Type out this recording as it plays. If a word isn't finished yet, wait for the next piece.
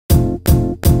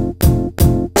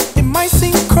might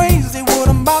seem crazy what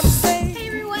I'm about to say. Hey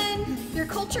everyone, your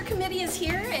culture committee is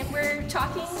here and we're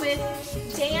talking with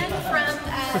Dan from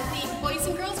the Boys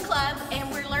and Girls Club, and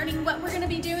we're learning what we're going to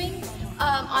be doing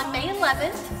on May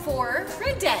 11th for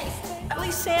Red Day.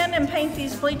 We sand and paint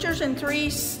these bleachers in 3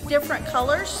 different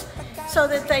colors so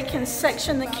that they can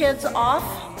section the kids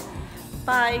off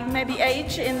by maybe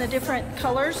age in the different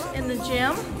colors in the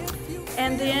gym.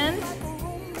 And then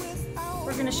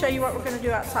we're going to show you what we're going to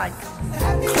do outside.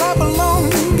 Clap along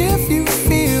if you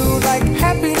feel like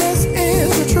happiness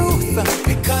is the truth.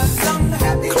 Because I'm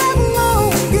happy. Clap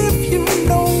along if you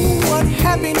know what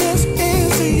happiness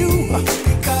is to you.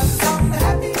 Because I'm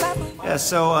happy. Yeah,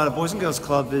 so the Boys and Girls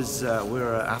Club is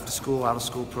we're an after-school,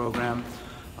 out-of-school program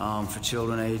for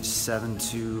children aged 7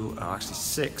 to actually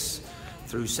 6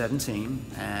 through 17.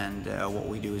 And what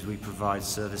we do is we provide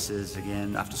services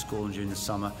again after school and during the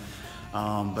summer.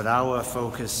 But our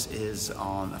focus is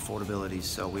on affordability,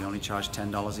 so we only charge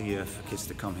 $10 a year for kids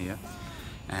to come here.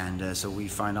 And so we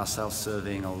find ourselves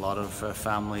serving a lot of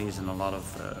families and a lot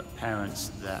of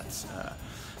parents that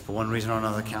for one reason or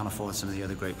another can't afford some of the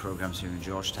other great programs here in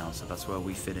Georgetown, so that's where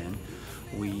we fit in.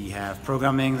 We have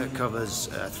programming that covers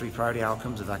 3 priority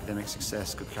outcomes of academic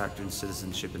success, good character and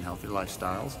citizenship, and healthy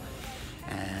lifestyles.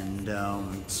 And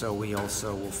so we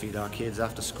also will feed our kids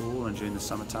after school and during the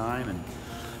summertime, and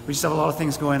we just have a lot of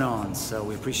things going on, so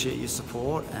we appreciate your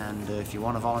support. And if you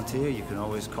want to volunteer, you can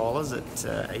always call us at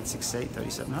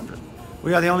 868-3700.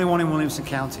 We are the only one in Williamson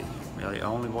County. We are the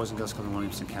only Boys and Girls Club in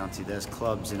Williamson County. There's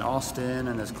clubs in Austin,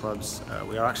 and there's clubs,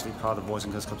 we are actually part of Boys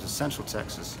and Girls Clubs of Central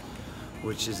Texas,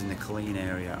 which is in the Killeen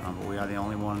area, but we are the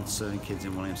only one serving kids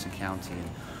in Williamson County. And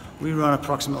we run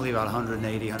approximately about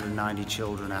 180, 190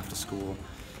 children after school.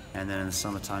 And then in the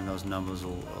summertime, those numbers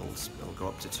will go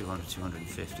up to 200,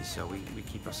 250. So we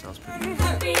keep ourselves pretty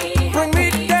good. Bring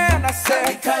me down.